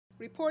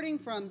reporting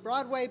from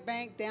Broadway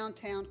Bank,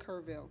 downtown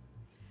Kerrville.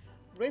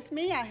 With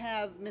me, I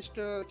have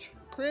Mr.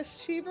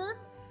 Chris Cheever,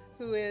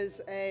 who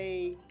is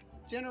a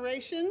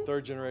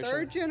third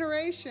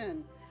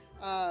generation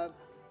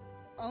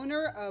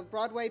owner of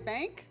Broadway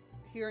Bank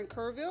here in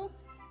Kerrville,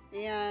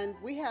 and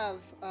we have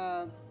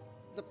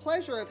the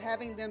pleasure of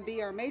having them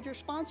be our major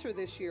sponsor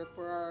this year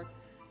for our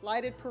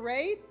lighted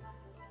parade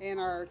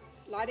and our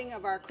lighting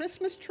of our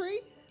Christmas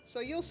tree. So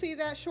you'll see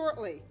that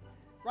shortly.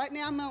 Right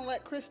now I'm going to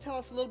let Chris tell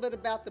us a little bit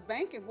about the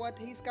bank and what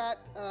he's got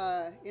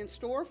in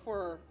store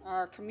for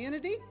our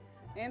community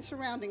and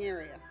surrounding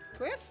area.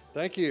 Chris?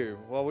 Thank you.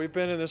 Well, we've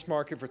been in this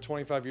market for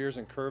 25 years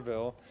in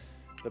Kerrville.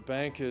 The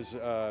bank has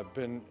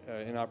been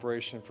in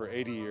operation for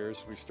 80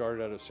 years. We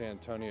started out of San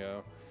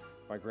Antonio.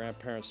 My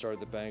grandparents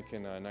started the bank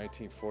in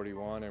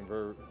 1941, and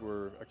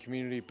we're a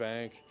community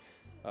bank.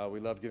 We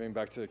love giving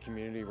back to the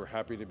community. We're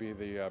happy to be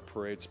the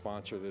parade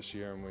sponsor this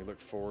year, and we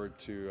look forward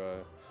to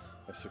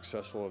a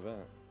successful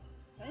event.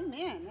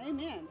 Amen,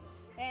 amen.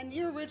 And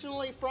you're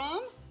originally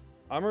from?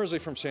 I'm originally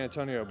from San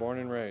Antonio, born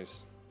and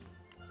raised.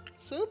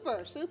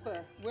 Super,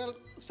 super. We're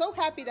so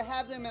happy to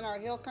have them in our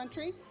hill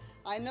country.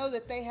 I know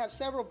that they have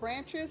several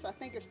branches. I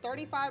think it's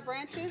 35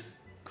 branches.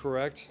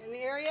 Correct. In the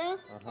area,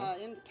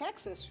 in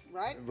Texas,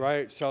 right?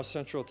 Right, South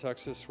Central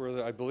Texas.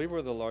 I believe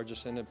we're the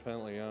largest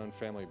independently owned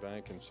family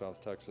bank in South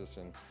Texas,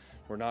 and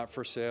we're not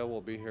for sale.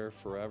 We'll be here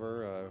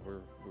forever.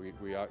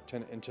 We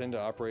intend to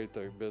operate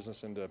the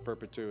business into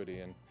perpetuity,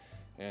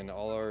 and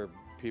all our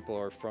people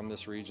are from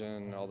this region,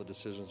 and all the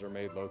decisions are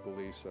made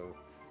locally, so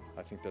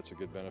I think that's a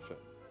good benefit.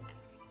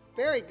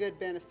 Very good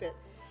benefit.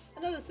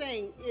 Another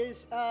thing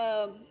is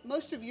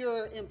most of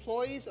your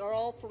employees are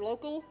all for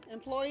local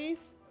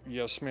employees?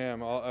 Yes,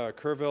 ma'am.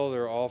 Kerrville,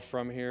 they're all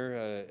from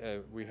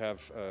here. We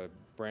have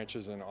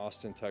branches in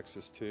Austin,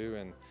 Texas too,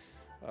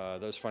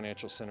 and those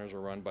financial centers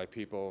are run by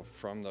people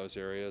from those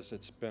areas.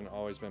 It's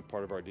always been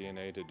part of our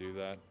DNA to do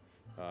that.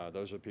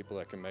 Those are the people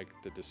that can make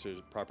the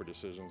proper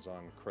decisions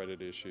on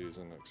credit issues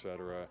and et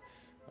cetera.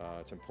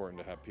 It's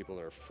important to have people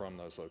that are from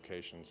those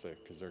locations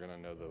because they're going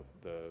to know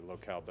the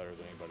locale better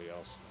than anybody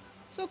else.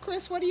 So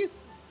Chris, what do you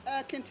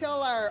can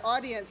tell our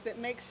audience that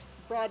makes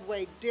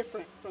Broadway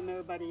different from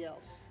everybody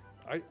else?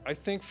 I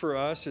think for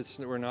us,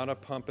 we're not a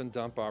pump and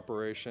dump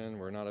operation.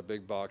 We're not a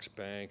big box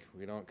bank.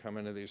 We don't come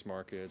into these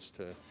markets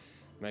to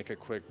make a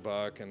quick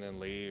buck and then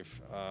leave.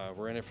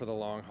 We're in it for the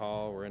long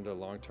haul. We're into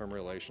long-term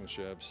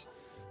relationships.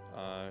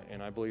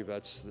 And I believe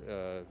that's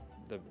the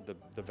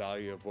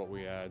value of what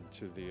we add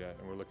to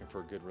and we're looking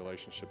for good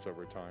relationships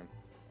over time.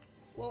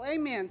 Well,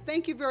 amen.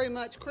 Thank you very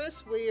much,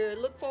 Chris. We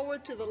look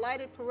forward to the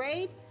lighted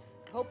parade.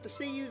 Hope to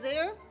see you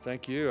there.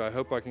 Thank you. I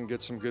hope I can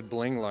get some good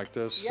bling like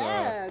this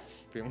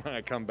when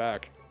I come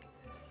back.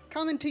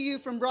 Coming to you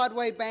from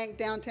Broadway Bank,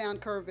 downtown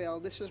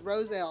Kerrville. This is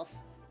Rose Elf.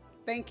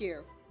 Thank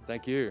you.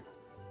 Thank you.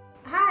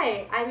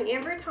 Hi, I'm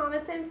Amber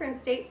Thomason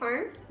from State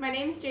Farm. My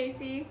name's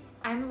JC.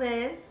 I'm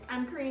Liz.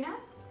 I'm Karina.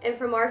 And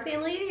from our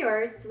family to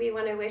yours, we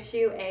want to wish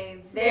you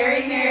a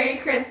very Merry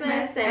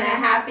Christmas and a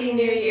Happy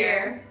New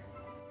Year.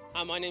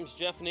 Hi, my name's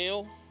Jeff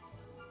Neal.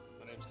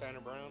 My name's Tanner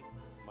Brown.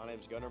 My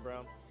name's Gunnar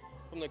Brown.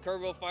 From the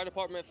Kerrville Fire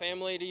Department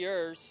family to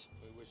yours,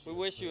 we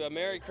wish you a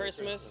Merry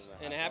Christmas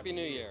and a Happy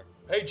New Year.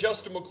 Hey,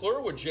 Justin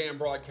McClure with Jam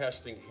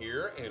Broadcasting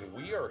here, and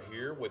we are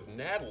here with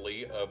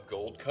Natalie of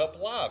Gold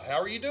Cup Live. How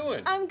are you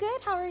doing? I'm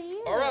good. How are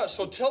you? All right,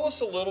 so tell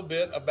us a little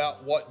bit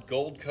about what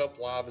Gold Cup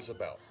Live is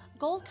about.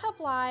 Gold Cup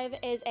Live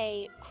is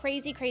a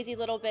crazy, crazy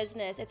little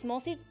business. It's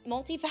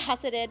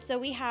multifaceted. So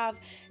we have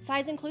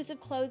size-inclusive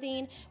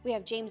clothing, we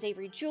have James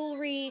Avery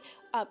jewelry,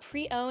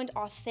 pre-owned,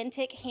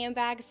 authentic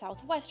handbags,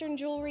 Southwestern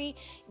jewelry,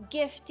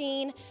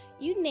 gifting,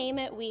 you name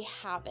it, we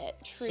have it,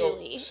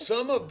 truly. So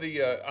some of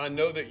the, I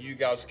know that you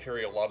guys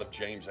carry a lot of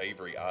James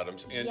Avery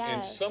items,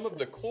 and some of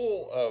the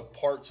cool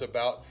parts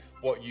about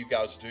what you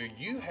guys do,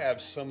 you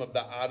have some of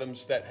the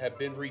items that have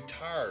been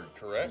retired,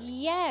 correct?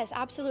 Yes,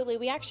 absolutely.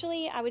 We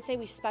actually, I would say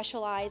we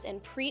specialize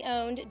in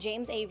pre-owned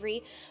James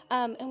Avery,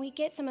 and we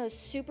get some of those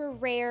super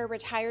rare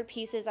retired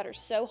pieces that are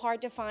so hard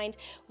to find.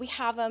 We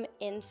have them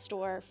in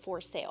store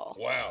for sale.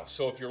 Wow,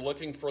 so if you're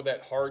looking for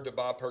that hard to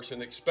buy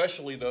person,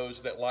 especially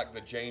those that like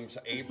the James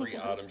Avery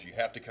items, you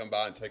have to come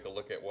by and take a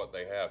look at what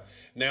they have.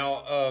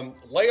 Now,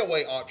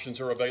 layaway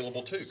options are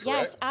available too, correct?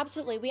 Yes,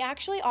 absolutely. We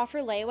actually offer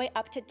layaway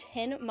up to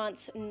 10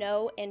 months, no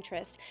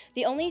interest.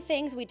 The only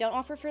things we don't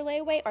offer for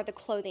layaway are the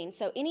clothing.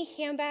 So any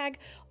handbag,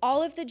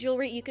 all of the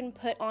jewelry you can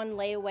put on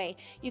layaway.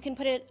 You can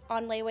put it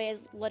on layaway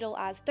as little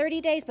as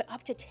 30 days, but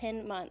up to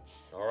 10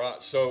 months. All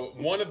right. So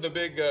one of the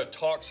big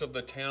talks of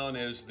the town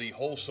is the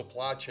whole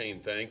supply chain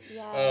thing.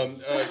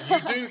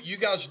 Yes. You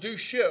guys do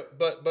ship,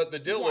 but the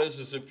deal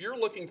is if you're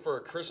looking for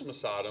a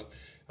Christmas item,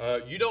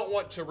 you don't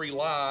want to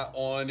rely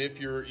on if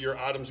your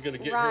item's going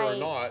to get Right. here or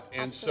not.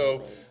 And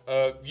Absolutely.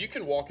 so you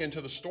can walk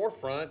into the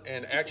storefront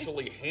and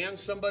actually hand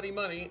somebody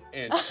money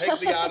and take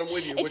the item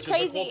with you, which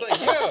crazy. is a cool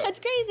thing. Yeah. It's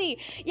crazy.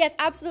 Yes,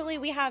 absolutely.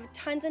 We have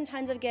tons and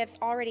tons of gifts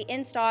already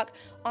in stock,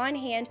 on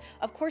hand.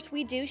 Of course,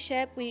 we do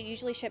ship. We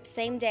usually ship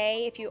same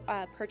day if you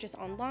purchase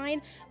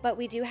online, but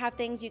we do have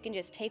things you can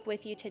just take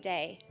with you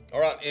today. All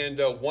right, and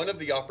one of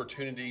the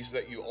opportunities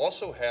that you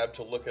also have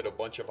to look at a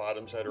bunch of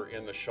items that are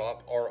in the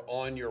shop are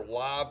on your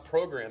live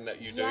program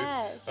that you do.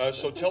 Yes.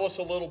 So tell us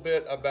a little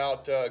bit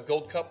about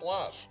Gold Cup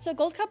Live. So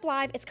Gold Cup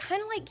Live, it's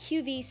kind of like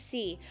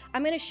QVC.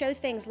 I'm going to show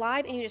things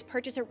live and you just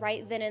purchase it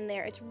right then and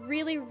there. It's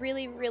really,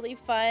 really, really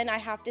fun. I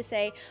have to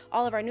say,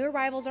 all of our new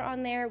arrivals are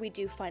on there. We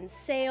do fun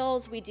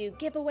sales. We do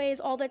giveaways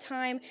all the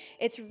time.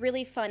 It's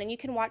really fun, and you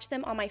can watch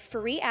them on my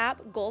free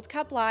app, Gold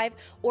Cup Live,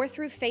 or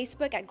through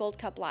Facebook at Gold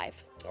Cup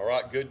Live. All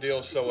right, good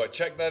deal. So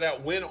check that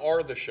out. When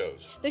are the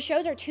shows? The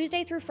shows are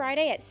Tuesday through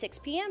Friday at 6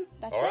 p.m.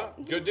 That's All it.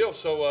 right, good deal.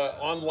 So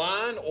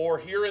online or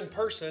here in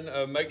person,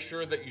 make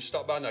sure that you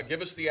stop by. Now,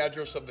 give us the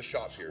address of the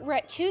shop here. We're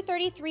at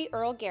 233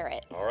 Earl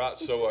Garrett. All right,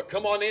 so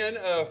come on in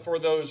for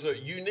those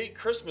unique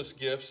Christmas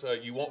gifts.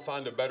 You won't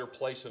find a better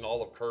place in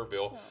all of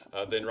Kerrville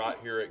than right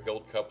here at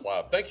Gold Cup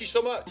Live. Thank you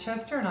so much.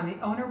 Chester, and I'm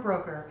the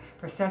owner-broker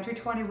for Century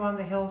 21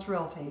 The Hills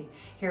Realty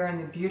here in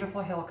the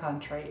beautiful Hill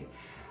Country.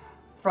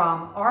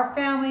 From our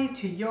family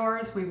to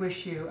yours, we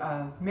wish you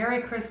a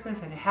Merry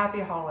Christmas and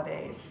Happy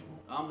Holidays.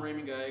 I'm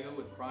Raymond Gallego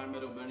with Prime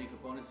Metal Building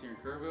Components here in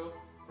Kerrville.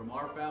 From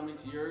our family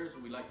to yours,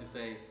 we'd like to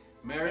say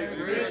Merry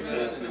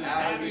Christmas and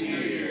Happy New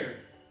Year.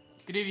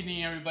 Good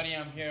evening, everybody.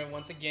 I'm here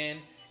once again,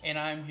 and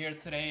I'm here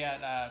today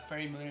at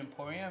Fairy Moon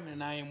Emporium,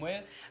 and I am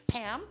with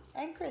Pam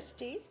and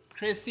Christy.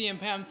 Christy and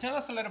Pam. Tell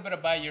us a little bit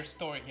about your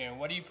store here.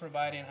 What do you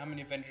provide, and how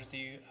many vendors do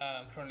you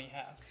currently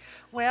have?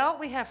 Well,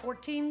 we have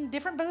 14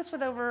 different booths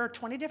with over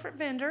 20 different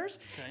vendors.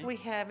 Okay. We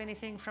have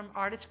anything from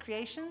artist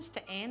creations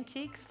to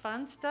antiques,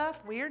 fun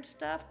stuff, weird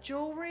stuff,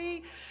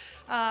 jewelry,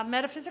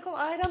 metaphysical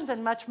items,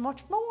 and much,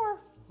 much more.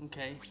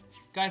 Okay.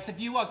 Guys, if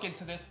you walk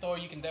into this store,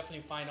 you can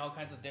definitely find all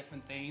kinds of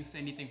different things,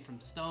 anything from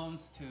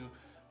stones to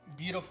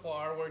beautiful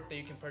artwork that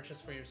you can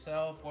purchase for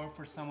yourself or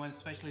for someone,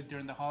 especially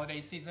during the holiday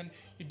season.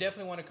 You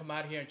definitely want to come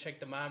out here and check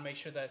them out. Make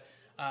sure that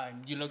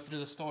you look through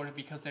the store,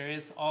 because there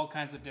is all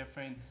kinds of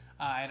different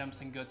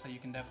items and goods that you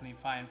can definitely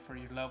find for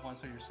your loved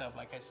ones or yourself,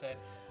 like I said.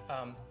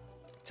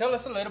 Tell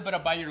us a little bit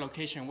about your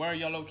location. Where are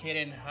y'all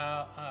located,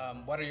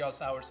 and what are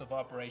y'all's hours of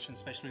operation,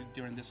 especially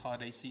during this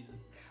holiday season?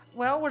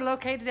 Well, we're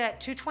located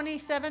at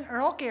 227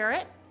 Earl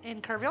Garrett in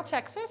Kerrville,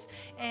 Texas,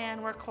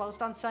 and we're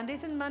closed on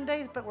Sundays and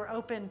Mondays, but we're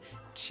open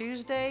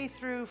Tuesday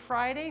through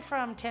Friday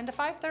from 10 to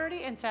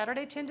 5:30 and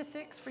Saturday 10 to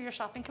 6 for your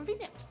shopping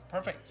convenience.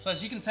 Perfect. So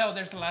as you can tell,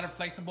 there's a lot of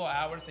flexible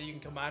hours that you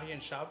can come out here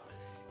and shop,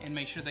 and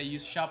make sure that you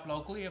shop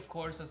locally. Of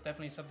course, that's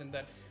definitely something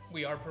that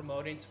we are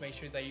promoting, to make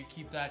sure that you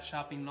keep that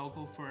shopping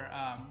local for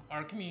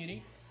our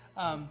community.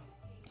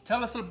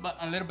 Tell us a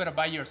little bit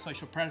about your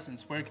social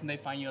presence. Where can they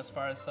find you as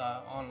far as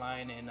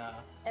online and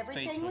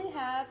Everything Facebook? we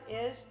have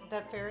is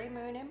the Fairy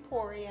Moon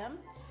Emporium.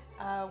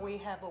 We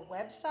have a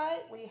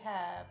website, we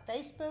have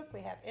Facebook, we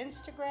have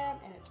Instagram,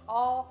 and it's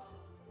all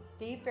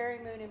the Fairy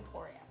Moon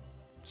Emporium.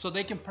 So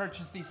they can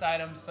purchase these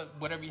items,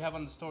 whatever you have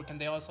on the store. Can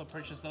they also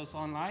purchase those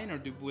online,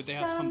 or would they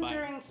have to come by? Some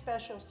during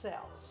special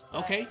sales.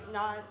 but Okay.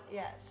 Not,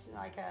 yes,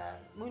 like a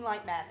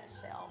Moonlight Madness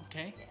sale.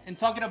 Okay. And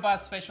talking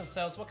about special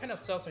sales, what kind of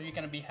sales are you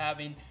going to be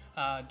having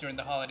during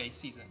the holiday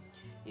season?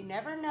 You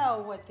never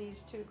know what these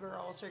two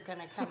girls are going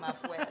to come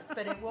up with,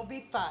 but it will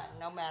be fun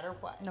no matter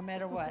what. No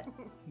matter what.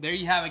 There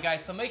you have it,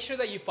 guys. So make sure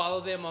that you follow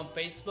them on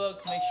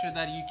Facebook. Make sure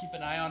that you keep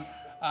an eye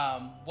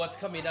on what's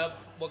coming up,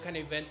 what kind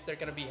of events they're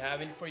going to be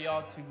having for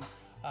y'all,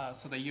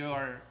 so that you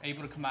are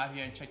able to come out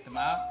here and check them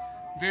out.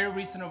 Very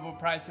reasonable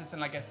prices,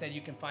 and like I said,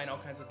 you can find all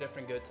kinds of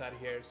different goods out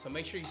here. So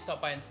make sure you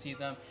stop by and see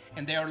them.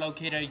 And they are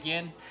located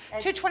again,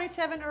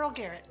 227 Earl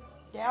Garrett.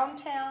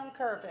 Downtown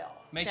Kerrville.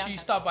 Make sure you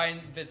stop by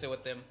and visit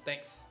with them.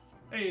 Thanks.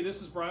 Hey,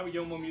 this is Brian with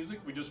Yomo Music.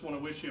 We just want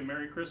to wish you a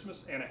Merry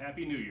Christmas and a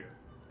Happy New Year.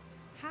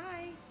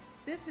 Hi,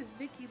 this is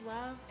Vicki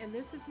Love, and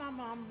this is my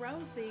mom,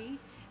 Rosie,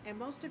 and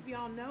most of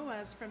y'all know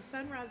us from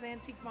Sunrise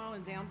Antique Mall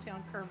in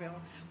downtown Kerrville.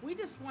 We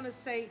just want to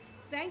say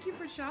thank you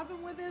for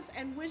shopping with us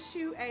and wish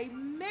you a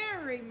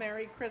Merry,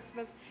 Merry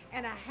Christmas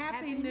and a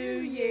Happy New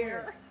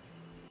Year.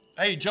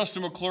 Hey,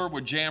 Justin McClure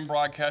with Jam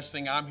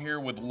Broadcasting. I'm here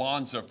with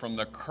Lonza from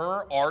the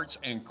Kerr Arts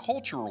and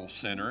Cultural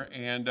Center,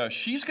 and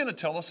she's going to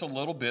tell us a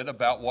little bit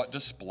about what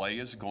display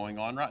is going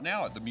on right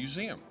now at the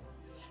museum.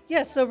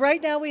 Yes, so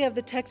right now we have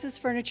the Texas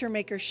Furniture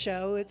Makers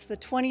Show. It's the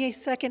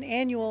 22nd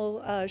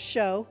annual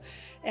show,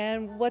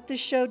 and what this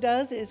show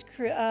does is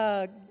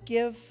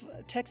give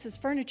Texas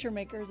furniture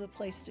makers a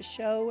place to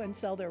show and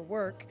sell their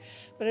work,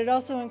 but it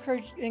also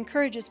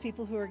encourages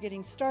people who are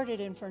getting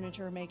started in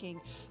furniture making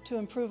to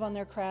improve on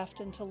their craft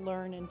and to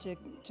learn and to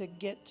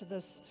get to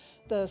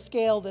the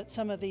scale that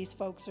some of these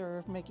folks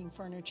are making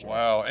furniture.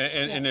 Wow,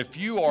 and if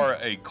you are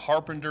a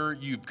carpenter,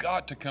 you've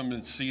got to come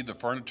and see the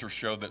furniture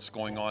show that's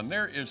going on.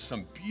 There is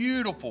some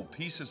beautiful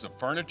pieces of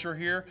furniture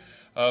here.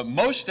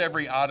 Most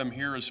every item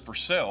here is for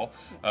sale.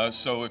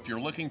 So if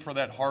you're looking for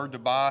that hard to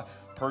buy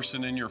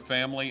person in your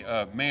family,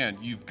 man,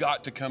 you've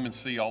got to come and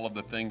see all of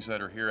the things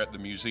that are here at the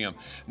museum.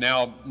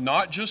 Now,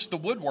 not just the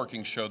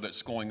woodworking show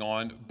that's going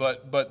on,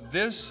 but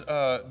this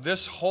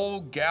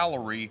whole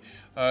gallery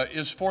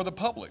is for the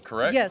public,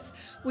 correct? Yes,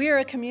 we are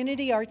a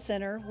community art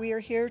center. We are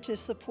here to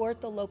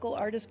support the local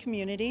artist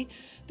community.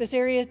 This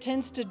area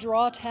tends to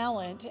draw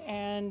talent,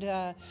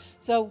 and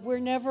so we're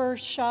never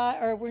shy,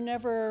 or we're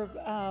never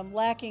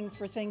lacking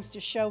for things to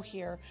show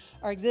here.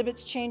 Our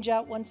exhibits change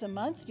out once a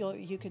month.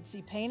 You could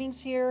see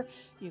paintings here.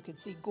 You could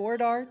see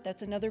gourd art.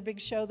 That's another big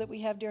show that we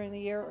have during the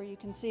year. Or you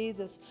can see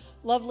this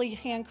lovely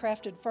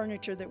handcrafted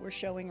furniture that we're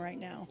showing right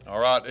now. All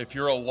right, if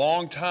you're a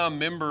long-time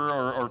member,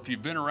 or if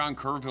you've been around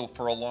Kerrville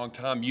for a long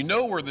time, you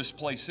know where this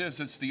place is.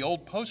 It's the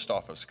old post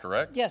office,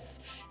 correct? Yes,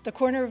 the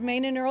corner of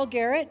Main and Earl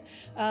Garrett.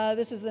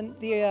 This is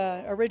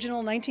the original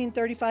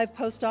 1935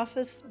 post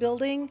office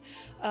building.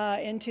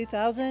 In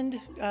 2000,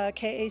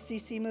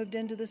 KACC moved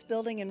into this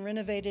building and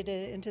renovated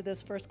it into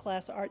this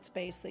first-class art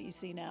space that you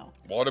see now.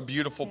 What a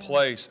beautiful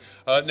place.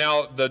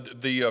 Now,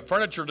 the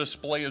furniture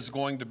display is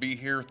going to be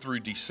here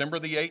through December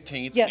the 18th.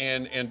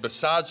 Yes. And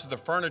besides the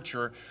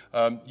furniture,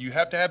 you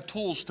have to have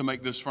tools to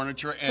make this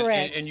furniture.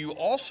 Correct. And you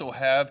also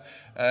have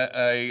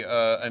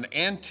an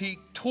antique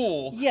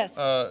tool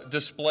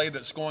display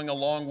that's going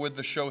along with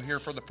the show here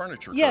for the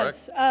furniture,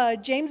 correct? Yes.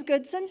 James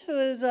Goodson, who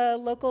is a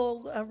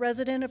local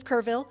resident of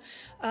Kerrville,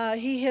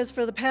 he has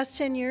for the past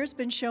 10 years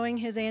been showing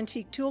his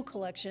antique tool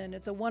collection.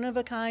 It's a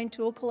one-of-a-kind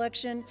tool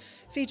collection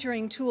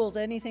featuring tools,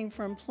 anything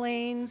from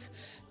planes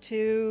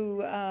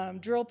to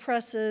drill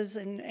presses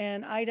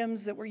and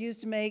items that were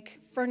used to make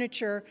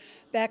furniture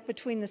back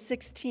between the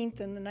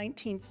 16th and the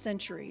 19th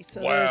century. So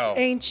there's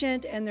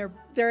ancient, and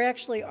they're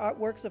actually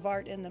works of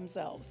art in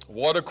themselves.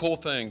 What a cool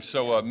thing.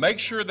 So make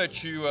sure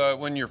that you,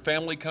 when your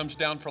family comes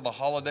down for the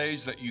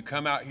holidays, that you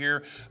come out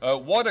here.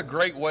 What a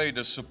great way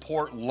to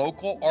support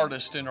local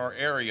artists in our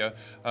area.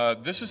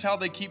 This is how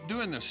they keep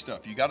doing this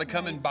stuff. You got to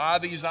come and buy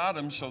these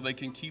items so they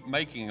can keep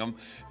making them.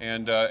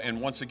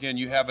 And once again,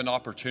 you have an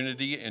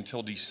opportunity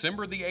until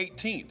December the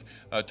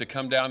 18th to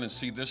come down and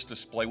see this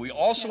display. We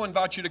also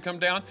invite you to come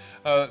down.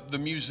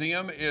 The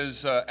museum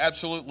is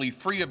absolutely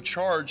free of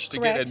charge to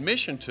get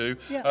admission to,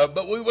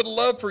 but we would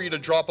love for you to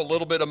drop a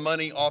little bit of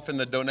money off in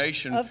the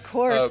donation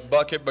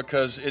bucket,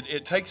 because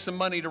it takes some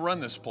money to run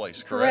this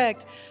place,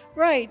 correct?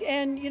 Right,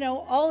 and you know,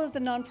 all of the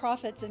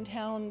nonprofits in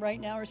town right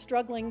now are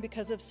struggling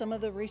because of some of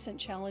the recent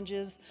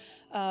challenges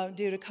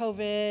due to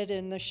COVID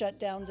and the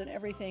shutdowns and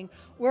everything.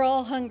 We're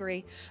all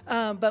hungry,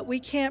 but we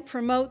can't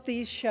promote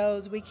these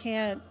shows, we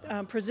can't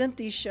present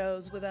these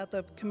shows without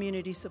the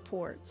community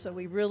support. So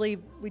we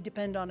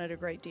depend on it a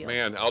great deal.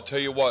 Man, I'll tell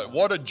you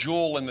what a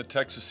jewel in the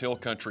Texas Hill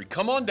Country.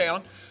 Come on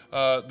down.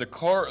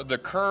 The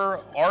Kerr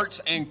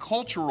Arts and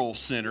Cultural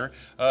Center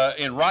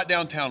in right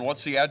downtown.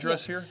 What's the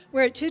address here?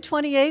 We're at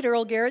 228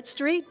 Earl Garrett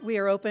Street. We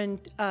are open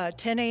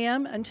 10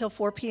 a.m. until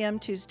 4 p.m.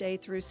 Tuesday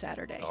through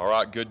Saturday. All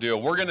right, good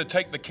deal. We're going to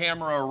take the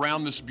camera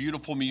around this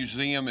beautiful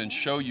museum and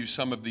show you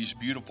some of these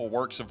beautiful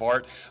works of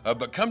art.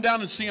 But come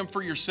down and see them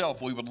for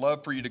yourself. We would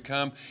love for you to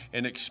come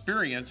and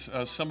experience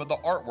some of the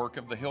artwork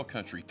of the Hill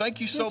Country. Thank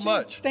you so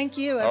much. Thank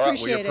you. I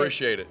appreciate it. We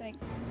appreciate it. Thanks.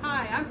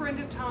 Hi, I'm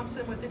Brenda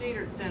Thompson with the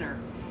Diedert Center.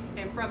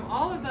 And from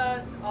all of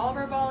us, all of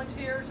our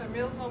volunteers, our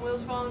Meals on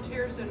Wheels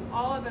volunteers, and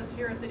all of us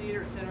here at the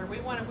Diedert Center, we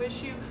want to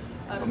wish you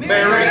a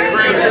Merry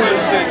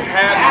Christmas and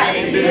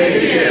Happy New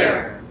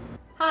Year.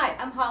 Hi,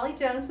 I'm Holly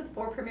Jones with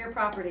 4 Premier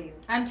Properties.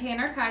 I'm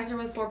Tanner Kaiser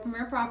with 4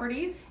 Premier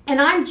Properties.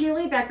 And I'm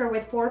Julie Becker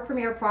with 4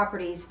 Premier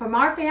Properties. From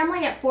our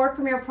family at 4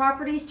 Premier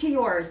Properties to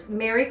yours,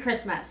 Merry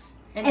Christmas.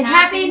 And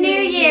Happy New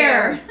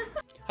Year.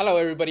 Hello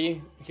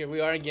everybody, here we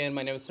are again.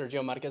 My name is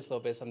Sergio Marquez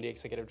Lopez. I'm the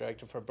Executive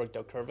Director for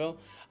Brookdale Kerrville.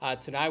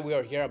 Tonight we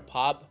are here at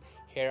Pop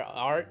Hair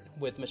Art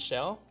with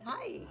Michelle.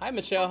 Hi. Hi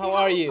Michelle, how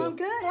are you? I'm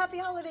good, happy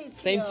holidays.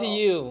 Same to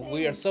you. Thanks.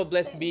 We are so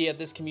blessed to be at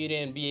this community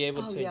and be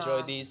able to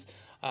enjoy these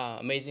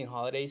amazing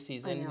holiday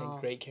season and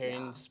great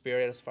caring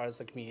spirit as far as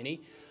the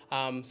community.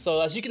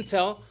 So as you can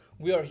tell,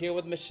 we are here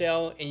with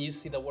Michelle, and you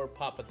see the word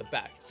POP at the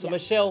back. So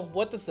Michelle,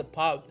 what does the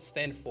POP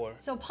stand for?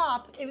 So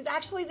POP, it was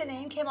actually, the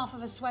name came off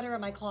of a sweater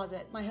in my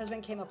closet. My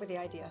husband came up with the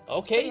idea. Okay.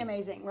 It's pretty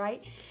amazing,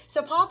 right?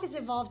 So POP has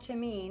evolved to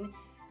mean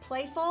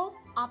playful,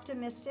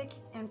 optimistic,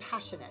 and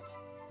passionate.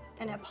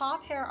 And at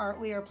Pop Hair Art,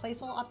 we are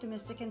playful,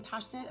 optimistic, and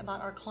passionate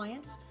about our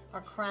clients,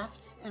 our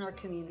craft, and our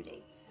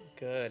community.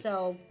 Good.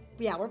 So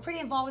yeah, we're pretty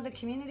involved with the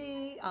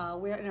community.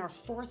 We're in our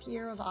 4th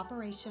year of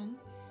operation.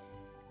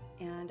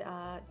 And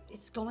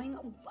it's going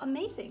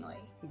amazingly.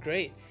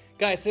 Great.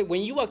 Guys,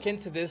 when you walk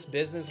into this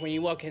business, when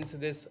you walk into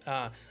this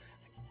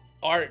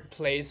art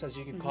place, as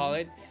you can call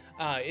it,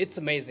 it's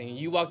amazing.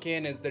 You walk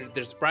in and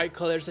there's bright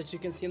colors that you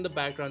can see in the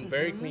background,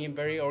 very clean,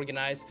 very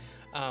organized.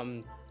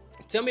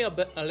 Tell me a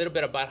little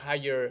bit about how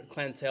your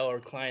clientele, or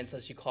clients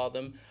as you call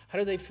them, how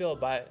do they feel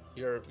about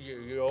your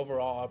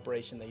overall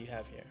operation that you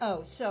have here?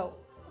 Oh, so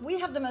we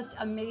have the most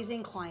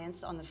amazing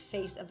clients on the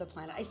face of the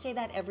planet. I say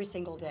that every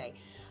single day.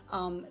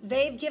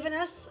 They've given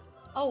us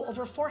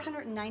over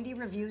 490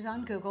 reviews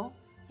on Google.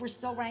 We're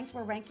still ranked.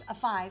 We're ranked a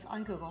 5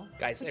 on Google.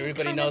 Guys,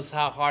 everybody knows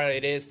how hard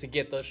it is to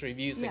get those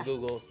reviews in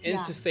Google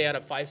and to stay at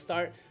a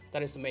 5-star.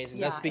 That is amazing.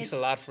 That speaks a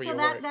lot for your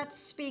work. So that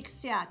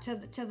speaks,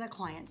 to the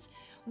clients.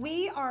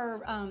 We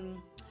are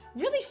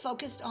really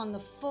focused on the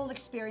full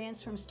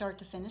experience from start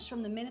to finish.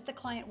 From the minute the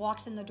client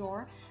walks in the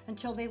door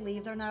until they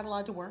leave, they're not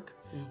allowed to work.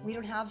 We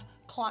don't have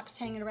clocks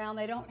hanging around.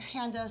 They don't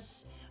hand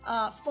us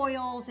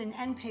foils and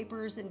end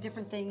papers and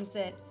different things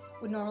that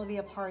would normally be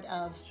a part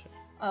of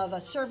a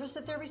service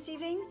that they're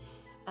receiving.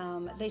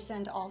 They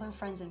send all their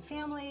friends and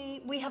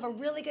family. We have a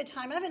really good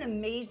time. I have an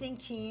amazing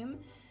team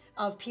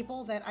of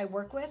people that I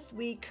work with.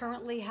 We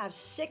currently have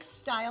 6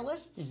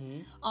 stylists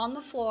on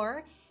the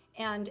floor,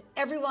 and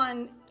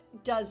everyone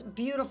does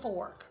beautiful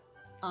work.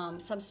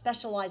 Some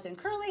specialize in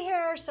curly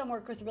hair, some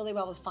work really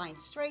well with fine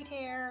straight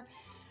hair.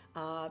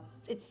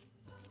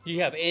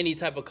 You have any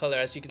type of color,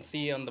 as you can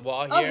see on the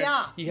wall here. Oh,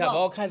 yeah. You have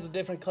all kinds of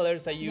different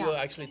colors that you will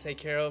actually take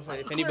care of.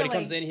 If anybody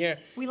comes in here,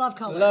 we love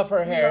color. Love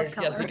her hair,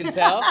 yes, you can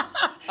tell.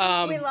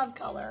 We love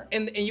color.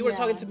 And you were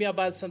talking to me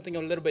about something a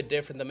little bit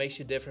different that makes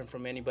you different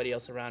from anybody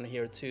else around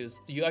here too.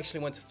 You actually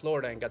went to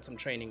Florida and got some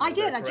training. I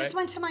did. I just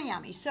went to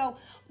Miami. So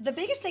the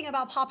biggest thing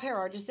about Pop Hair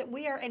Art is that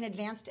we are an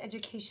advanced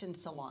education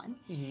salon.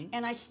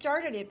 And I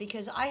started it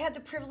because I had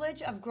the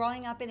privilege of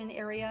growing up in an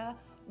area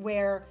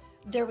where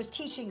there was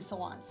teaching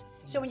salons.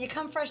 So when you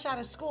come fresh out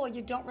of school,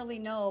 you don't really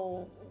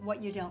know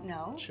what you don't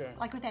know,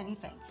 like with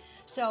anything.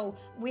 So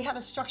we have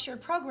a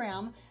structured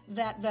program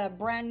that the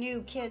brand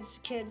new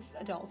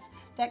adults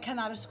that come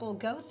out of school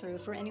go through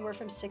for anywhere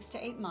from 6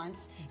 to 8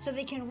 months, so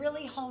they can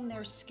really hone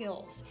their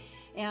skills.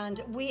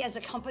 And we as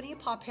a company,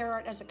 Pop Hair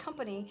Art as a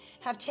company,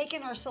 have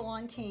taken our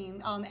salon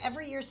team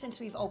every year since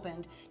we've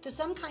opened to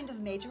some kind of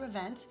major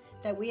event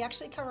that we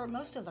actually cover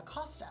most of the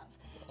cost of.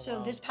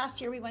 So this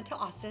past year we went to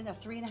Austin, a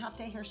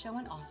 3.5-day hair show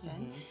in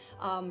Austin.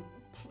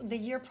 The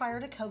year prior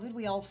to COVID,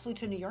 we all flew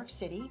to New York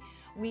City.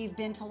 We've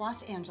been to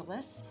Los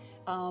Angeles.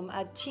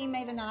 A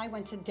teammate and I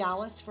went to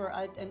Dallas for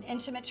an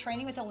intimate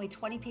training with only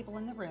 20 people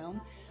in the room.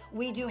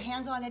 We do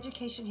hands-on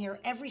education here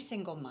every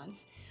single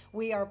month.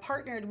 We are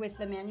partnered with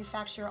the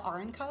manufacturer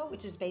R&Co,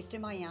 which is based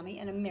in Miami,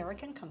 an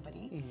American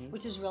company,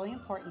 which is really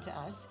important to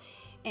us.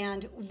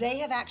 And they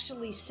have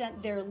actually sent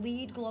their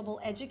lead global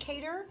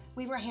educator.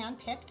 We were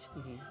handpicked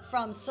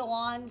from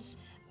salons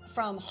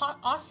from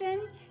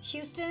Austin,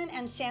 Houston,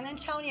 and San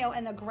Antonio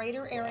and the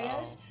greater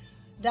areas.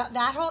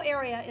 That whole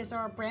area is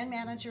our brand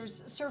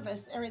manager's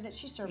service, area that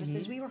she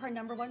services. We were her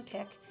 #1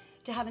 pick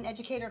to have an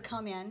educator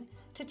come in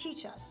to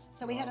teach us.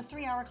 So we had a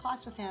 3-hour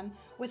class with him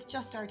with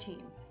just our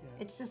team.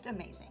 It's just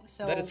amazing.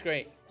 So that is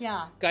great.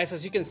 Yeah. Guys,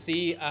 as you can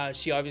see,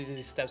 she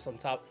obviously stays on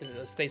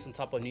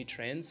top of new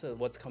trends,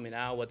 what's coming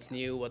out, what's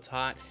new, what's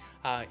hot.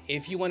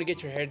 If you want to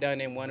get your hair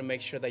done and want to make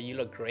sure that you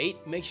look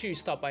great, make sure you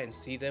stop by and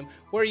see them.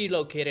 Where are you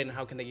located and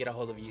how can they get a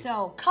hold of you?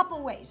 So,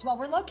 couple ways. Well,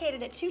 we're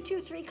located at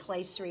 223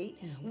 Clay Street.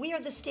 We are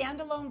the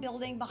standalone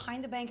building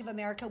behind the Bank of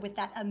America with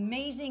that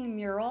amazing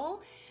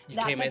mural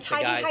that the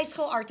Tidy High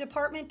School Art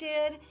Department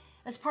did.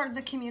 As part of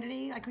the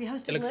community, like we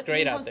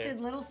hosted,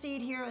 Little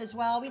Seed here as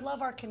well. We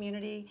love our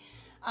community.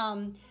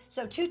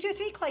 So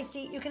 223 Clay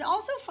Street. You can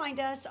also find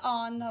us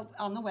on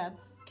the web,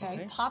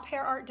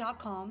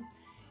 pophairart.com,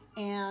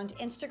 and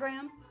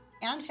Instagram,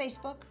 and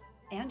Facebook,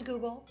 and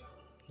Google,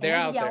 They're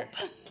and out Yelp.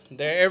 there.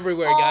 They're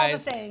everywhere, All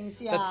guys. the things,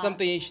 That's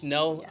something you should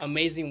know.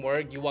 Amazing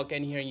work. You walk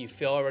in here and you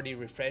feel already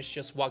refreshed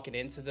just walking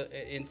into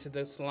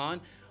the salon.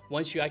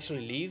 Once you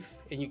actually leave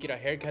and you get a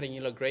haircut and you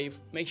look great,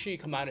 make sure you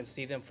come out and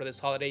see them for this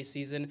holiday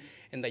season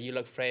and that you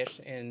look fresh.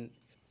 And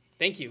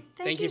thank you.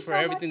 Thank you for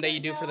everything that you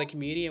do for the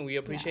community, and we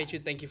appreciate you.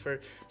 Thank you for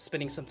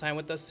spending some time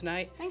with us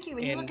tonight. Thank you,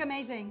 and you look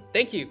amazing.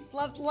 Thank you.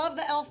 Love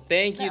the elf.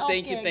 Thank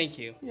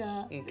you.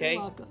 Yeah. Okay.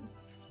 You're welcome.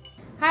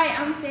 Hi,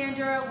 I'm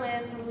Sandra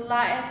with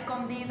La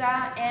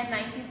Escondida and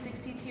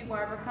 1962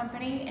 Barber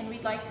Company, and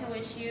we'd like to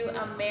wish you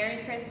a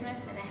Merry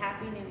Christmas and a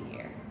Happy New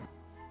Year.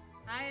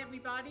 Hi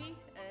everybody,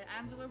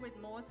 Angela with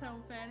Moore's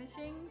Home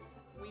Furnishings.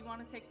 We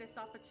want to take this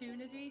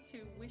opportunity to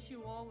wish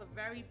you all the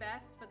very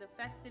best for the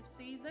festive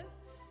season.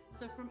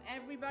 So from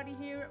everybody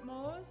here at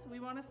Moore's, we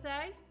want to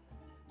say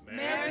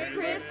Merry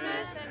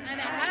Christmas and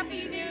a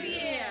Happy New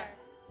Year.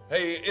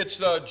 Hey, it's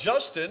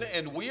Justin,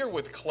 and we are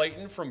with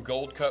Clayton from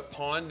Gold Cut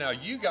Pawn. Now,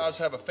 you guys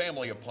have a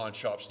family of pawn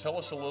shops. Tell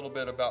us a little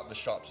bit about the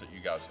shops that you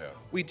guys have.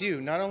 We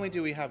do. Not only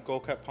do we have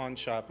Gold Cut Pawn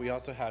Shop, we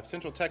also have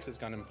Central Texas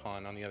Gun and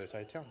Pawn on the other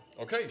side of town.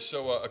 Okay,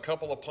 so a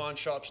couple of pawn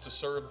shops to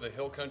serve the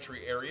Hill Country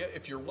area.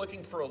 If you're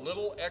looking for a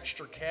little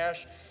extra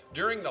cash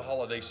during the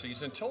holiday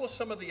season, tell us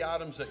some of the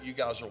items that you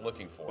guys are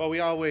looking for. Well, we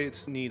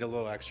always need a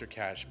little extra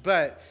cash,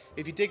 but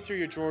if you dig through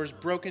your drawers,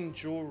 broken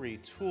jewelry,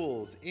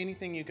 tools,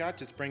 anything you got,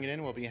 just bring it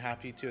in. We'll be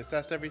happy to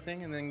assess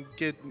everything and then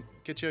get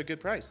you a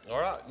good price.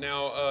 All right.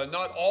 Now,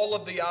 not all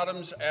of the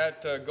items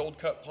at Gold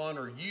Cut Pawn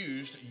are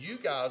used. You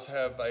guys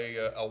have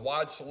a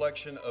wide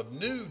selection of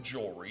new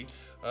jewelry.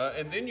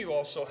 And then you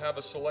also have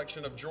a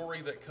selection of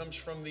jewelry that comes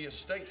from the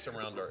estates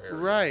around our area.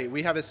 Right.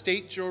 We have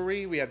estate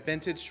jewelry. We have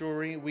vintage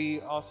jewelry.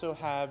 We also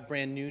have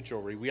brand new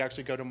jewelry. We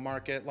actually go to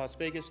market, Las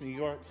Vegas, New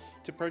York,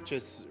 to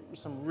purchase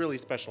some really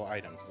special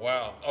items.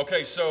 Wow.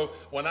 Okay, so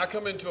when I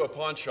come into a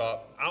pawn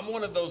shop, I'm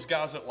one of those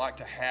guys that like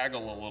to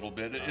haggle a little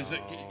bit. Is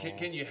it?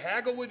 Can you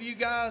haggle with you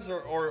guys,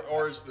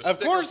 or is the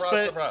sticker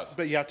price the price?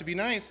 But you have to be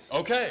nice.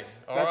 Okay.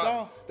 That's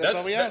all. That's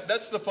all we ask.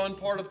 That's the fun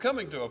part of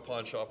coming to a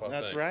pawn shop, I think.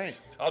 That's right.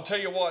 I'll tell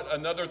you what,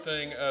 another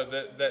thing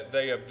that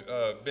they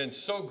have been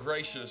so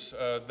gracious,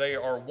 they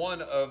are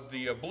one of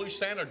the Blue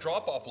Santa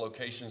drop-off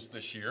locations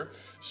this year.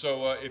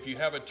 So if you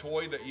have a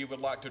toy that you would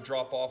like to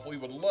drop off, we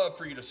would love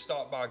for you to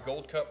stop by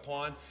Gold Cup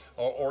Pawn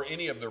or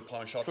any of their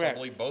pawn shops. Correct. I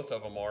believe both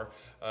of them are.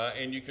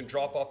 And you can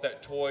drop off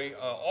that toy.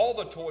 All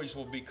the toys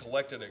will be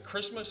collected at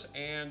Christmas,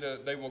 and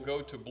they will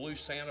go to Blue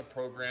Santa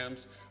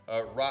programs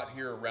right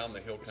here around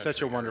the Hill Country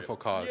Such a area. wonderful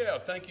cause. Yeah,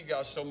 thank you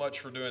guys so much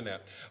for doing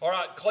that. All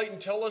right, Clayton,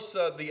 tell us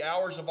the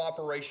hours of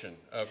operation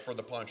for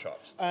the pawn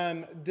shops.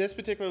 This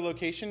particular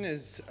location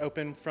is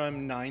open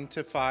from 9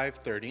 to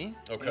 5:30.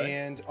 Okay.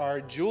 And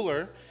our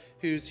jeweler,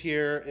 who's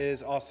here,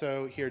 is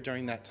also here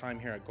during that time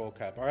here at Gold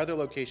Cup. Our other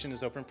location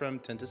is open from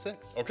 10 to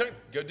 6. Okay,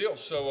 good deal.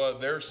 So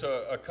there's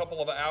a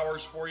couple of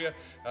hours for you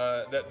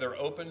that they're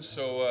open.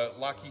 So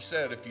like you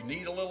said, if you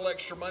need a little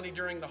extra money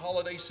during the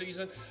holiday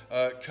season,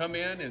 come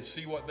in and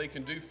see what they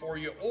can do for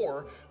you.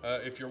 Or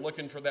if you're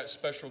looking for that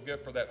special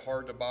gift for that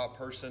hard-to-buy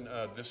person,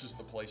 this is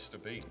the place to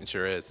be. It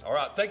sure is. All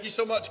right, thank you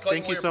so much,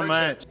 Clayton. Thank you We so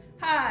appreciate much. it.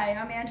 Hi,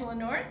 I'm Angela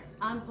North.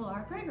 I'm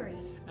Laura Gregory.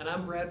 And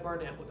I'm Brad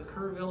Barnett with the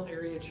Kerrville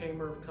Area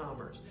Chamber of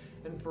Commerce.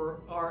 And for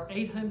our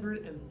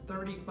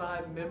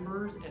 835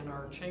 members and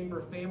our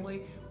chamber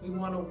family, we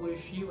want to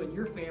wish you and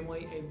your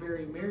family a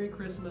very Merry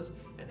Christmas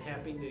and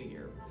Happy New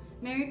Year.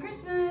 Merry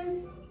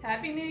Christmas!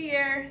 Happy New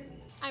Year!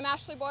 I'm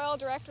Ashley Boyle,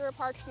 Director of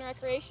Parks and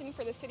Recreation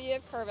for the City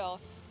of Kerrville.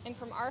 And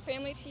from our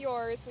family to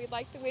yours, we'd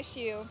like to wish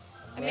you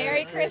a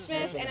Merry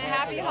Christmas and a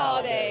Happy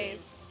Holidays.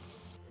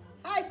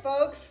 Hi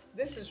folks,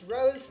 this is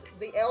Rose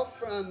the Elf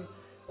from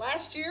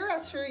last year.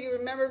 I'm sure you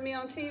remember me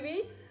on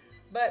TV.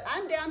 But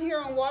I'm down here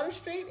on Water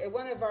Street at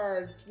one of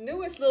our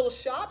newest little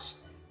shops,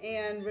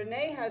 and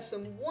Renee has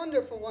some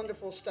wonderful,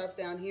 wonderful stuff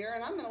down here,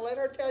 and I'm going to let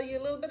her tell you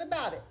a little bit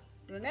about it.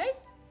 Renee?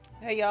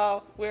 Hey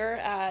y'all, we're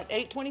at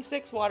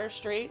 826 Water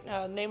Street.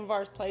 Name of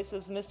our place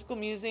is Mystical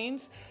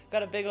Musings.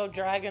 Got a big old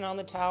dragon on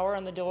the tower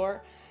on the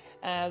door.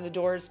 The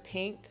door is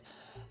pink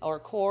or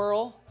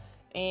coral.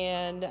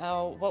 And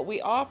what we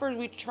offer,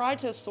 we try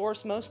to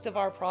source most of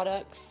our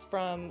products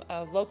from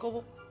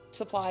local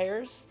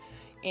suppliers.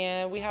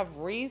 And we have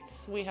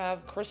wreaths, we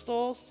have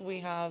crystals, we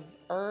have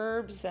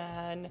herbs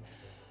and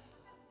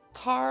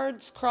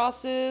cards,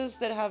 crosses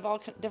that have all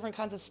different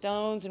kinds of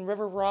stones and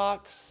river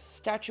rocks,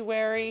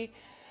 statuary.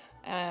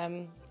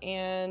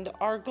 And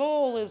our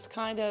goal is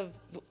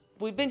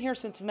we've been here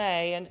since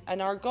May,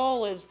 and our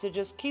goal is to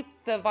just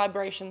keep the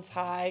vibrations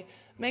high,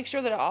 make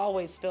sure that it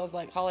always feels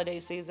like holiday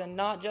season,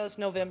 not just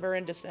November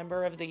and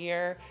December of the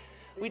year.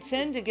 We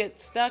tend to get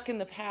stuck in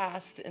the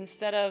past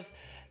instead of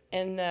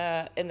in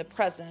the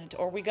present,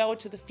 or we go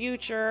to the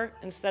future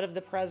instead of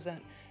the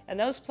present. And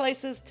those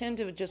places tend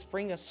to just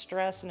bring us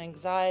stress and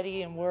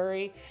anxiety and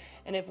worry.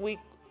 And if we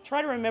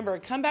try to remember,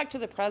 come back to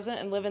the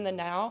present and live in the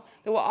now,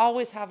 then we'll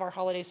always have our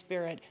holiday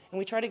spirit. And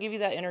we try to give you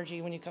that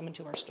energy when you come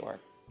into our store.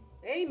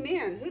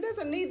 Amen. Who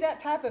doesn't need that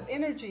type of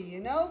energy,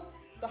 you know?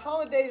 The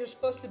holidays are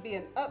supposed to be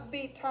an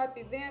upbeat type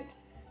event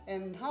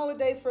and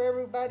holiday for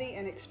everybody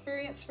and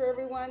experience for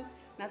everyone.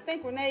 And I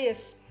think Renee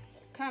is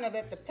kind of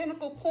at the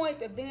pinnacle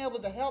point of being able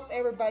to help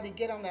everybody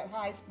get on that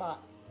high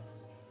spot.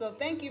 So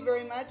thank you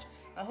very much.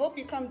 I hope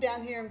you come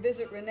down here and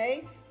visit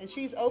Renee, and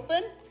she's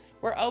open.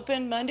 We're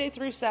open Monday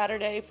through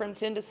Saturday from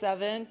 10 to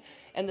 7,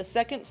 and the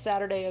second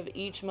Saturday of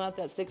each month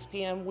at 6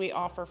 p.m. we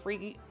offer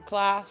free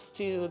class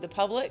to the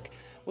public.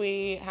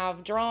 We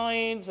have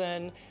drawings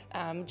and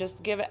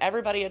just give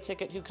everybody a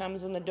ticket who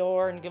comes in the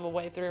door and give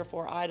away 3 or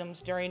 4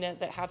 items during it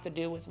that have to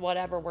do with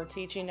whatever we're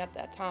teaching at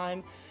that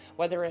time,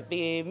 whether it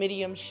be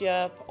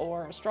mediumship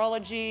or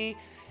astrology,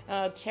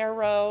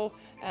 tarot,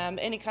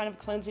 any kind of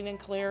cleansing and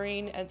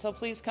clearing. And so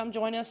please come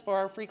join us for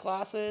our free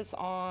classes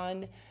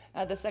on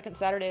the second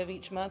Saturday of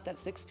each month at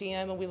 6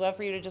 p.m. And we love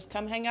for you to just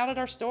come hang out at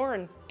our store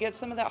and get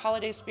some of that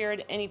holiday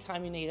spirit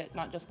anytime you need it,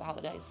 not just the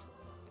holidays.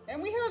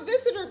 And we have a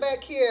visitor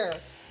back here.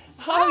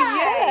 Oh,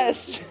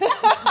 yes.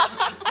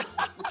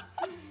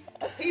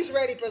 He's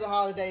ready for the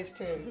holidays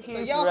too. So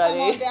He's y'all ready.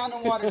 come on down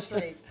to Water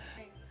Street.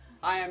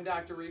 Hi, I'm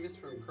Dr. Rivas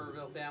from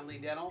Kerrville Family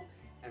Dental,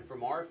 and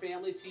from our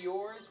family to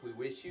yours, we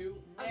wish you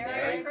a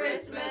Merry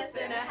Christmas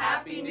and a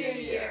Happy New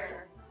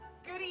Year.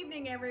 Good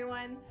evening,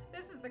 everyone.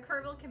 This is the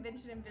Kerrville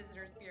Convention and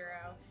Visitors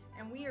Bureau,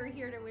 and we are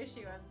here to wish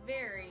you a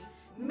very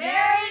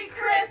Merry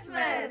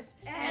Christmas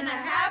and a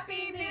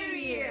Happy New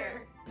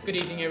Year. Good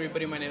evening,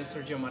 everybody. My name is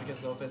Sergio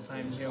Marquez Lopez.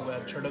 I'm here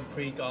with Turtle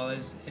Creek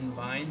Olives and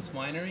Vines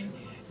Winery,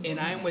 and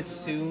I'm with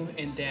Sue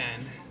and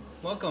Dan.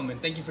 Welcome,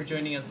 and thank you for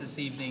joining us this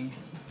evening.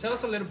 Tell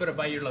us a little bit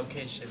about your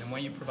location and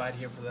what you provide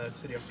here for the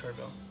city of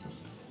Kerrville.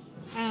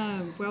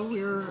 Well,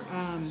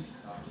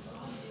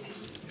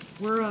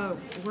 we're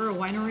a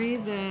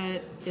winery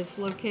that is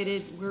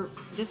located.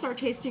 This is our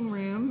tasting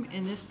room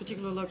in this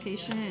particular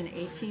location, an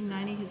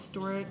 1890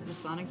 historic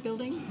Masonic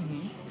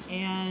building,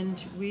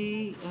 and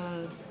we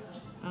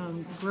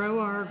grow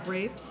our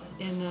grapes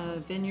in a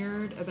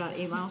vineyard about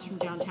 8 miles from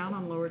downtown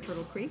on Lower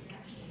Turtle Creek,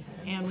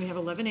 and we have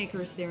 11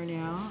 acres there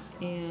now,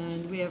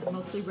 and we have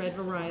mostly red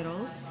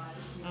varietals.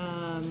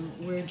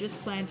 We just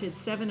planted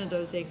 7 of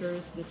those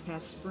acres this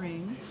past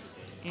spring.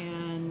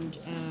 And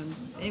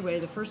anyway,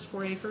 the first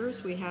 4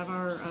 acres, we have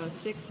our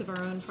 6 of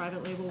our own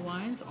private label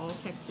wines, all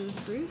Texas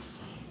fruit.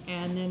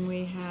 And then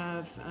we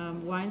have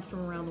wines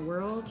from around the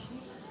world,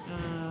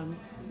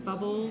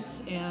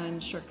 bubbles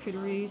and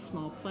charcuterie,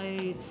 small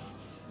plates,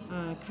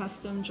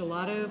 custom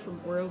gelato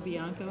from Oro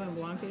Bianco in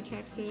Blanco,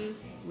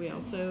 Texas. We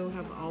also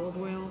have olive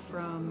oil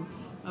from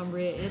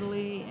Umbria,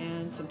 Italy,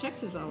 and some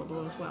Texas olive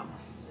oil as well.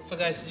 So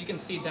guys, as you can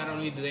see, not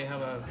only do they have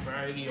a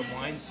variety of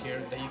wines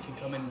here that you can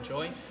come and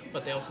enjoy,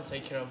 but they also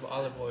take care of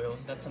olive oil.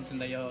 That's something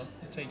that y'all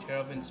take care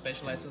of and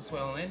specialize as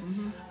well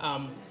in.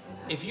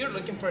 If you're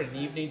looking for an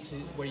evening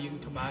where you can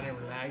come out and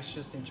relax,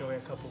 just enjoy a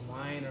cup of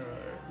wine, or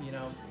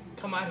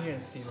come out here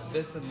and see them.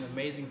 This is an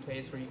amazing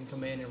place where you can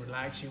come in and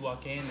relax. You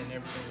walk in and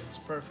everything looks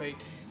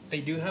perfect.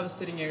 They do have a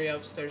sitting area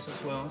upstairs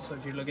as well, so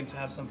if you're looking to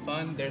have some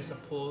fun, there's a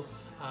pool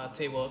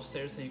table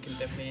upstairs that you can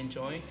definitely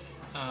enjoy.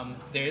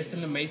 There is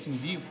an amazing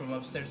view from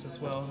upstairs as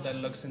well that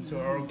looks into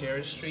Earl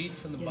Garrett Street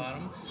from the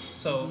bottom.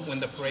 So when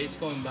the parade's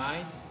going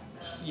by,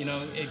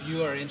 if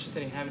you are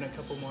interested in having a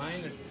cup of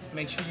wine,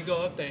 make sure you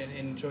go up there and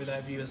enjoy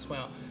that view as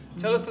well.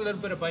 Tell us a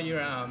little bit about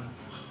your,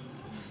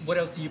 what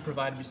else do you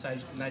provide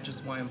besides not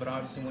just wine, but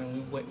obviously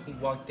when we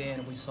walked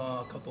in, we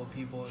saw a couple of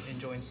people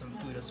enjoying some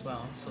food as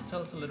well. So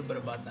tell us a little bit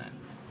about that.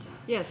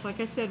 Yes, like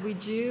I said, we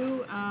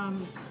do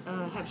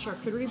have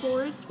charcuterie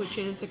boards, which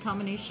is a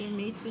combination of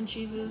meats and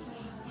cheeses,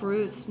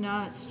 fruits,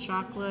 nuts,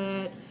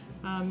 chocolate,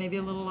 maybe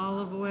a little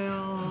olive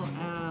oil,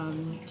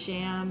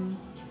 jam.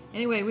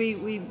 Anyway,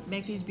 we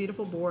make these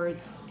beautiful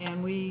boards,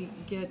 and we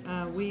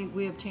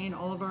obtain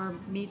all of our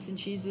meats and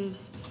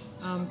cheeses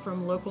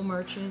from local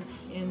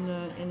merchants in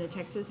the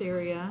Texas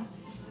area,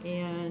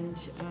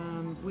 and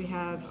we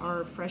have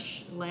our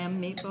fresh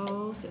lamb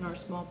meatballs in our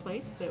small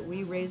plates that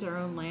we raise our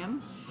own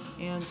lamb.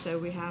 And so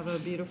we have a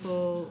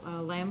beautiful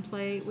lamb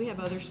plate. We have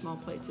other small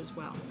plates as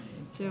well.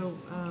 So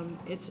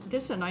this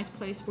is a nice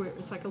place where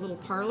it's like a little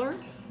parlor,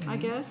 I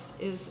guess,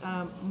 is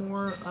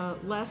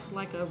less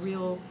like a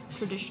real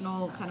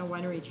traditional kind of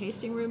winery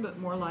tasting room, but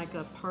more like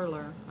a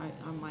parlor,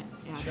 I might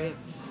add. Sure.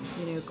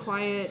 We have,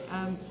 quiet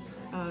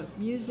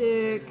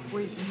music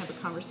where you can have a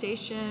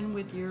conversation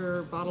with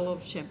your bottle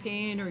of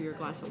champagne or your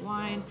glass of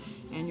wine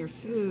and your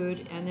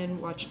food, and then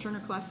watch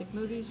Turner Classic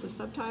Movies with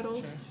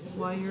subtitles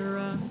while you're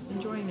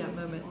enjoying that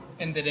moment.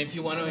 And then if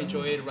you want to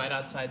enjoy it right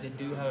outside, they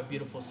do have a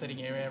beautiful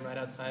sitting area right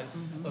outside.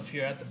 If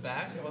you're at the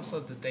back, also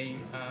that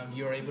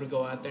you're able to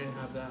go out there and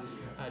have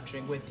that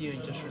drink with you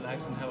and just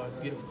relax and have a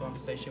beautiful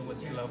conversation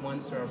with your loved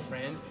ones or a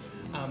friend.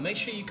 Make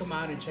sure you come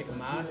out and check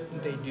them out.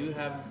 They do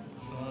have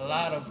a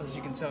lot of, as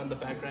you can tell in the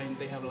background,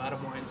 they have a lot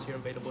of wines here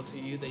available to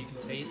you that you can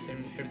taste,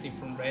 and everything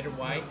from red or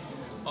white.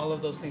 All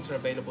of those things are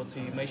available to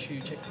you. Make sure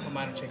you come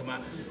out and check them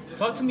out.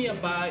 Talk to me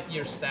about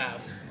your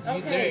staff.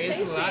 There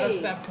is a lot of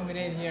staff coming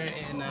in here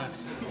and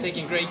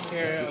taking great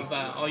care of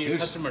all your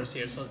customers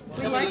here. So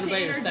tell me a little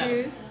about your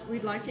staff.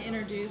 We'd like to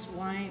introduce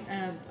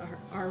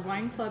our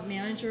wine club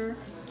manager,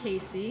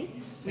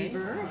 Casey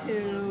Weber,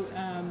 who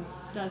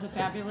does a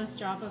fabulous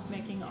job of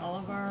making all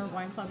of our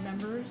wine club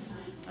members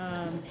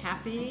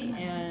happy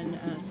and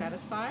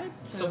satisfied.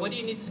 So what do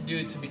you need to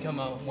do to become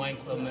a wine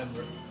club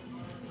member?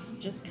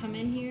 Just come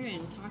in here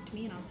and talk to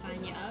me and I'll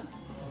sign you up.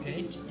 Okay.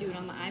 You can just do it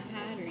on the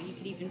iPad, or you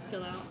could even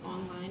fill out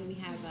online. We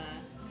have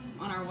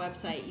on our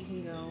website, you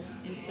can go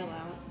and fill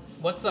out.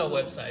 What's our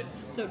website?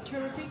 So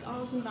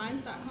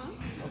TurtleCreekOlivesandVines.com.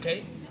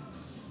 Okay.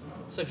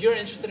 So if you're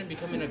interested in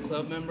becoming a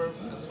club member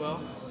as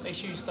well, make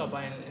sure you stop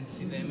by and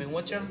see them. And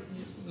what's your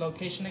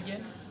location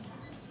again?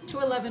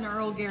 211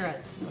 Earl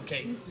Garrett.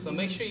 Okay, so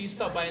make sure you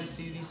stop by and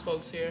see these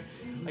folks here.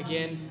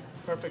 Again,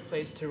 perfect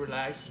place to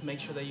relax.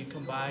 Make sure that you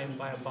come by and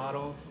buy a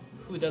bottle.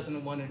 Who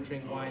doesn't want to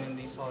drink wine in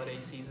these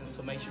holiday seasons?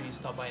 So make sure you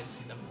stop by and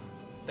see them.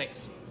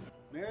 Thanks.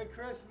 Merry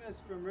Christmas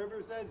from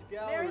River's Edge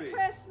Gallery. Merry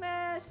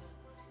Christmas!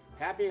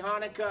 Happy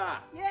Hanukkah!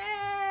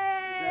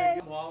 Yay!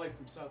 I'm Wally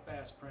from So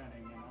Fast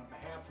Printing, and on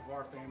behalf of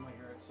our family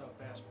here at So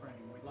Fast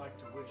Printing, we'd like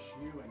to wish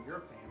you and your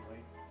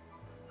family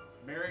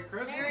Merry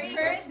Christmas! Merry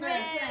Christmas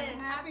and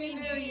Happy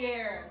New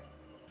Year!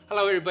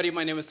 Hello everybody,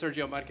 my name is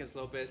Sergio Marquez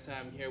Lopez.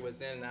 I'm here with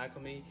Zen and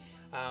Alchemy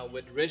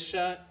with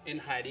Risha and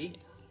Heidi.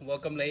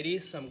 Welcome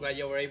ladies, I'm glad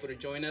you were able to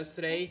join us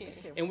today.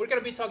 And we're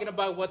gonna be talking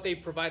about what they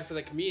provide for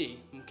the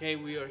community. Okay,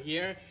 we are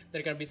here.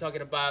 They're gonna be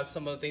talking about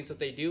some of the things that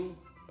they do.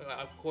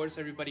 Of course,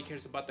 everybody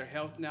cares about their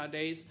health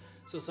nowadays.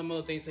 So some of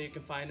the things that you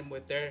can find them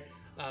with their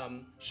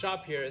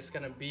shop here is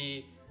gonna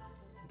be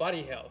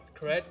body health,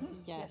 correct?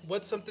 Yes.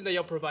 What's something that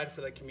y'all provide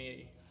for the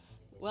community?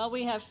 Well,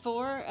 we have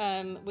four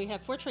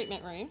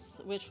treatment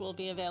rooms, which will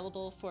be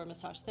available for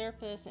massage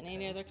therapists and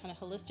any other kind of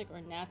holistic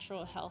or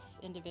natural health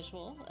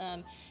individual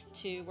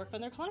to work on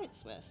their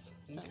clients with.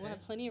 So Okay. we'll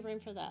have plenty of room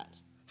for that.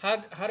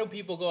 How do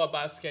people go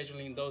about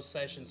scheduling those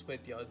sessions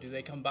with you? Do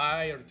they come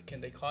by or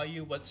can they call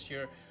you? What's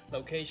your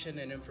location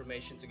and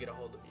information to get a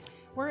hold of you?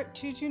 We're at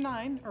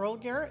 229 Earl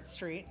Garrett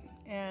Street,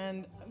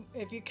 and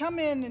if you come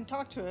in and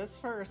talk to us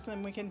first,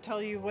 then we can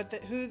tell you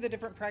who the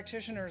different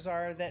practitioners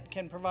are that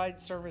can provide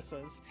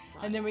services,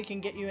 and then we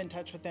can get you in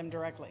touch with them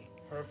directly.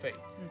 Perfect.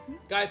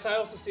 Guys, I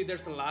also see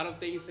there's a lot of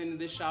things in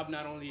this shop.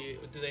 Not only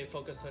do they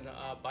focus on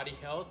body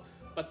health,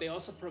 but they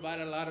also provide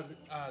a lot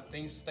of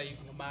things that you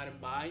can come out and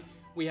buy.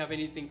 We have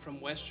anything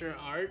from Western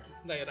art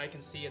that I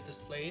can see it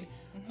displayed.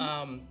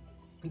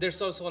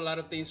 There's also a lot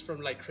of things from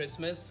like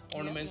Christmas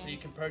ornaments that you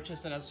can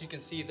purchase, and as you can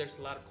see, there's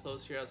a lot of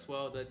clothes here as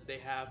well that they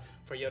have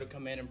for you to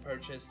come in and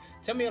purchase.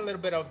 Tell me a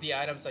little bit of the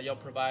items that y'all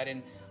provide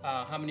and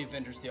how many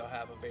vendors do y'all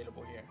have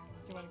available here?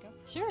 Do you want to go?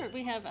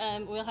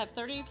 Sure. We'll have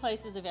 30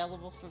 places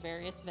available for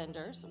various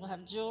vendors. We'll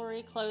have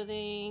jewelry,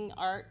 clothing,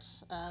 art,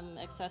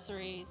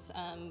 accessories,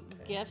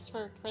 gifts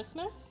for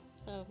Christmas.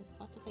 So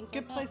lots of things like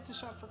that. Good place to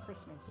shop for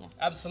Christmas. Yes.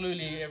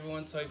 Absolutely,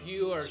 everyone. So if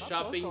you are Shop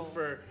shopping local.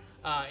 for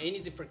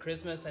anything for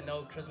Christmas, I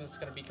know Christmas is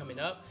going to be coming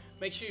up.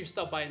 Make sure you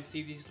stop by and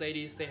see these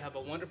ladies. They have a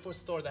wonderful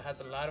store that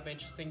has a lot of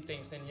interesting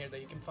things in here that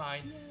you can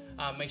find.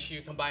 Make sure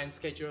you come by and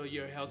schedule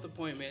your health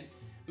appointment,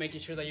 making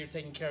sure that you're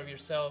taking care of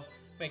yourself,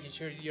 making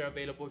sure you're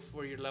available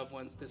for your loved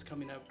ones this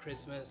coming up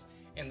Christmas,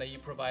 and that you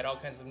provide all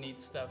kinds of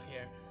neat stuff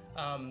here.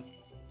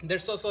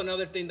 There's also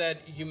another thing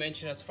that you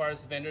mentioned as far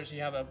as vendors.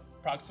 You have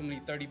approximately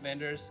 30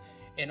 vendors,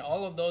 and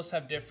all of those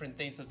have different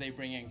things that they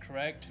bring in,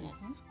 correct? Yes.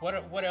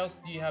 What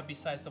else do you have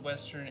besides the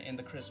Western and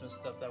the Christmas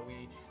stuff that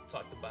we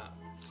talked about?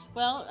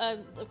 Well,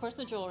 of course,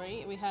 the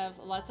jewelry. We have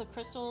lots of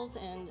crystals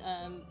and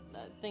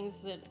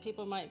things that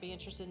people might be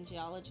interested in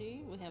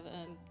geology. We have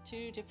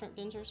 2 different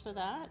vendors for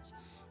that.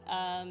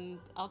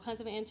 All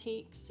kinds of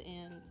antiques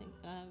and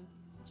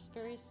just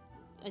various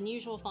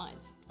unusual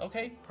finds.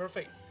 Okay,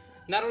 perfect.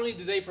 Not only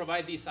do they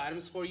provide these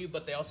items for you,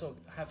 but they also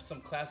have some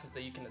classes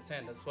that you can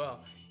attend as well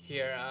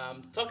here.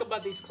 Talk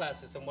about these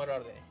classes and what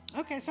are they?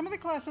 Okay, some of the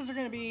classes are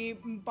going to be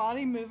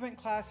body movement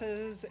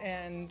classes,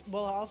 and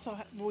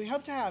we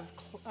hope to have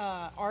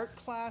art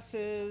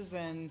classes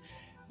and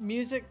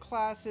music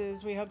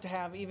classes. We hope to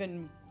have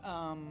even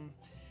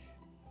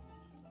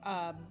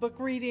book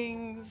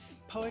readings,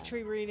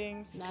 poetry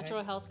readings,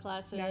 natural health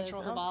classes,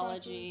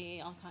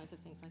 herbology, all kinds of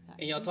things like that.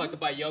 And y'all talked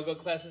about yoga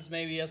classes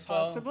maybe as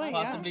well?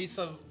 Possibly.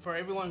 So for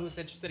everyone who's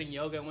interested in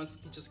yoga and wants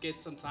to just get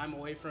some time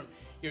away from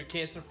your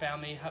kids or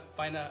family,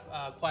 find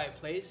a quiet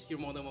place, you're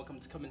more than welcome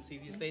to come and see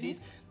these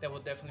ladies. That will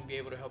definitely be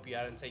able to help you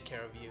out and take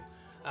care of you.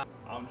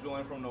 I'm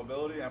Julian from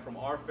Nobility, and from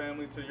our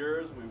family to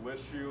yours, we wish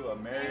you a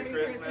Merry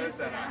Christmas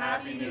and a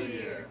Happy New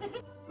Year.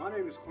 My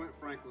name is Clint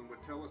Franklin with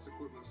TELUS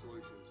Equipment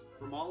Solutions.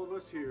 From all of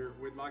us here,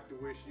 we'd like to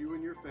wish you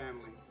and your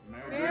family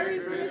Merry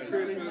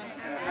Christmas and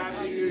a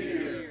Happy New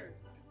Year.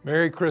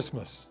 Merry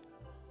Christmas.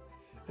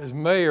 As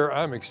mayor,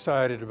 I'm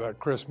excited about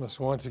Christmas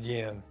once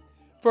again.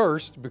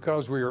 First,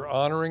 because we are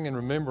honoring and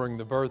remembering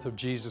the birth of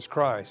Jesus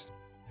Christ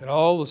and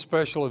all the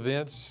special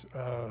events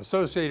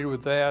associated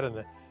with that and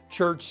the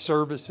church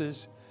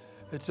services.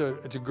 It's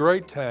a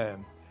great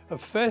time, a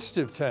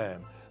festive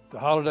time. The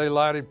holiday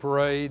lighted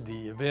parade,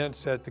 the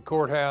events at the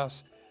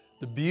courthouse,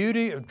 the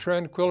beauty of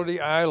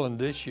Tranquility Island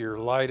this year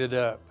lighted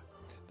up,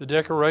 the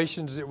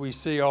decorations that we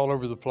see all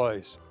over the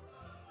place.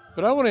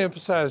 But I want to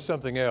emphasize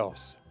something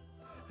else.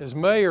 As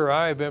mayor,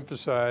 I have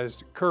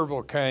emphasized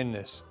Kerrville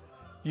kindness.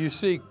 You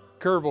see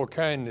Kerrville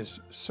kindness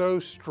so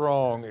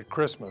strong at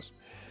Christmas.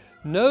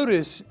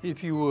 Notice,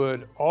 if you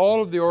would,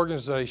 all of the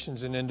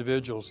organizations and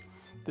individuals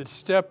that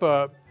step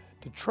up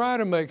to try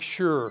to make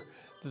sure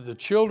that the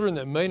children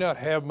that may not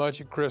have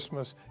much at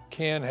Christmas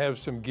can have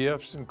some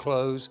gifts and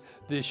clothes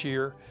this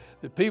year.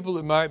 The people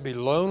that might be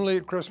lonely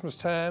at Christmas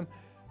time,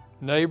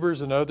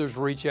 neighbors and others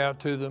reach out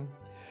to them.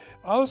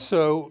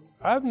 Also,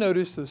 I've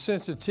noticed the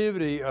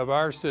sensitivity of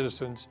our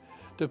citizens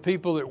to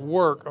people that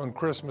work on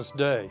Christmas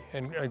Day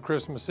and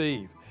Christmas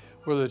Eve,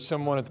 whether it's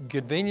someone at the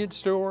convenience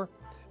store,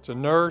 it's a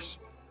nurse,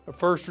 a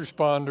first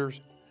responders.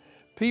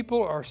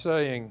 People are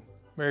saying,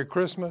 Merry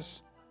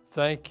Christmas,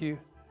 thank you,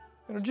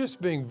 and are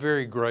just being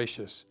very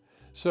gracious.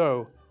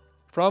 So,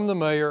 from the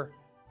mayor,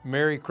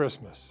 Merry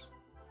Christmas.